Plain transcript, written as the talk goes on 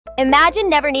Imagine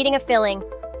never needing a filling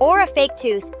or a fake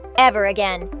tooth ever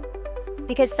again.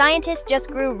 Because scientists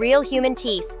just grew real human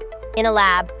teeth in a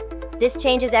lab. This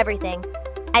changes everything.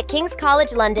 At King's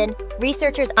College London,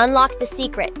 researchers unlocked the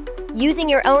secret, using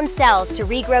your own cells to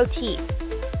regrow teeth.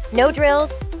 No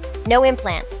drills, no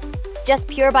implants, just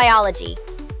pure biology,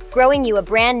 growing you a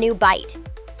brand new bite.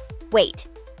 Wait,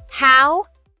 how?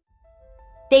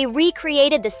 They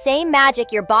recreated the same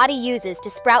magic your body uses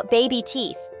to sprout baby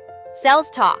teeth. Cells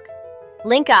talk,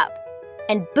 link up,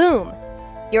 and boom,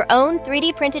 your own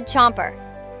 3D printed chomper.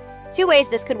 2 ways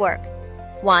this could work.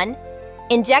 1,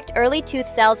 inject early tooth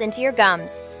cells into your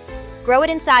gums. Grow it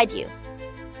inside you.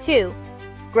 2,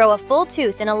 grow a full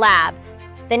tooth in a lab,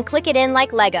 then click it in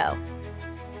like Lego.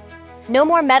 No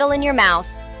more metal in your mouth,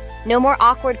 no more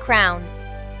awkward crowns.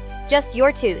 Just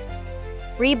your tooth,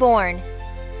 reborn,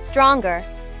 stronger,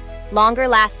 longer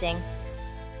lasting,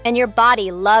 and your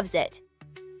body loves it.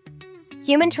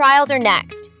 Human trials are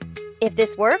next. If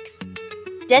this works,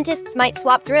 dentists might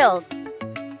swap drills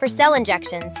for cell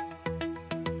injections.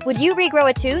 Would you regrow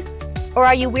a tooth, or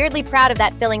are you weirdly proud of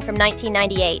that filling from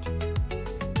 1998?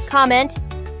 Comment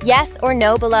yes or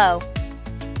no below.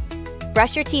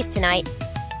 Brush your teeth tonight.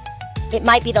 It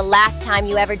might be the last time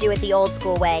you ever do it the old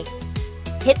school way.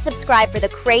 Hit subscribe for the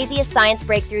craziest science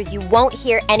breakthroughs you won't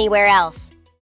hear anywhere else.